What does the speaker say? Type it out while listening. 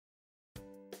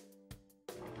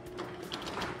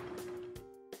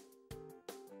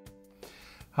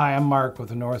Hi, I'm Mark with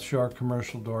the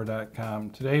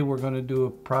NorthshoreCommercialDoor.com. Today we're going to do a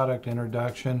product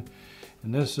introduction,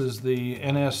 and this is the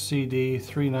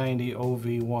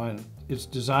NSCD-390OV1. It's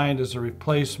designed as a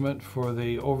replacement for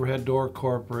the Overhead Door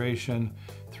Corporation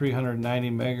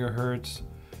 390 megahertz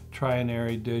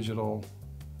trinary digital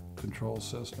control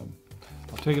system.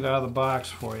 I'll take it out of the box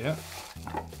for you.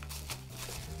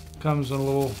 Comes in a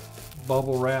little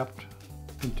bubble wrapped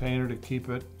container to keep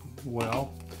it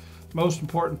well. Most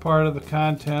important part of the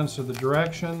contents are the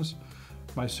directions.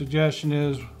 My suggestion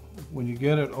is when you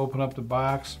get it, open up the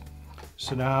box,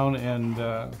 sit down and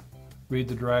read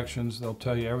the directions. They'll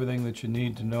tell you everything that you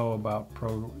need to know about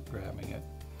programming it.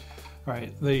 All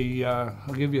right,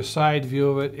 I'll give you a side view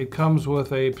of it. It comes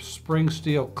with a spring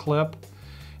steel clip,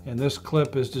 and this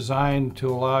clip is designed to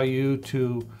allow you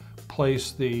to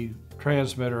place the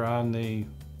transmitter on the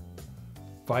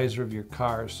visor of your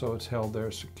car so it's held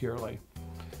there securely.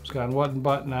 It's got one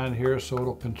button on here so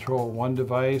it'll control one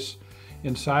device.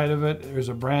 Inside of it, there's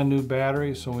a brand new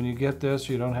battery, so when you get this,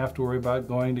 you don't have to worry about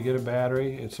going to get a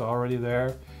battery. It's already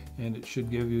there, and it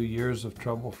should give you years of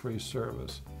trouble-free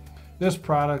service. This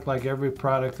product, like every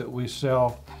product that we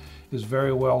sell, is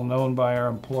very well known by our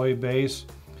employee base.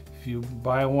 If you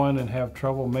buy one and have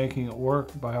trouble making it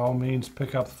work, by all means,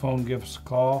 pick up the phone, give us a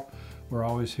call. We're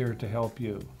always here to help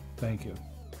you. Thank you.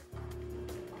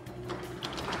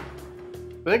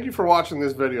 Thank you for watching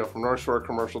this video from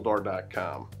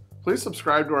NorthshoreCommercialDoor.com. Please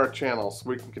subscribe to our channel so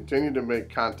we can continue to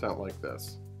make content like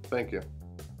this. Thank you.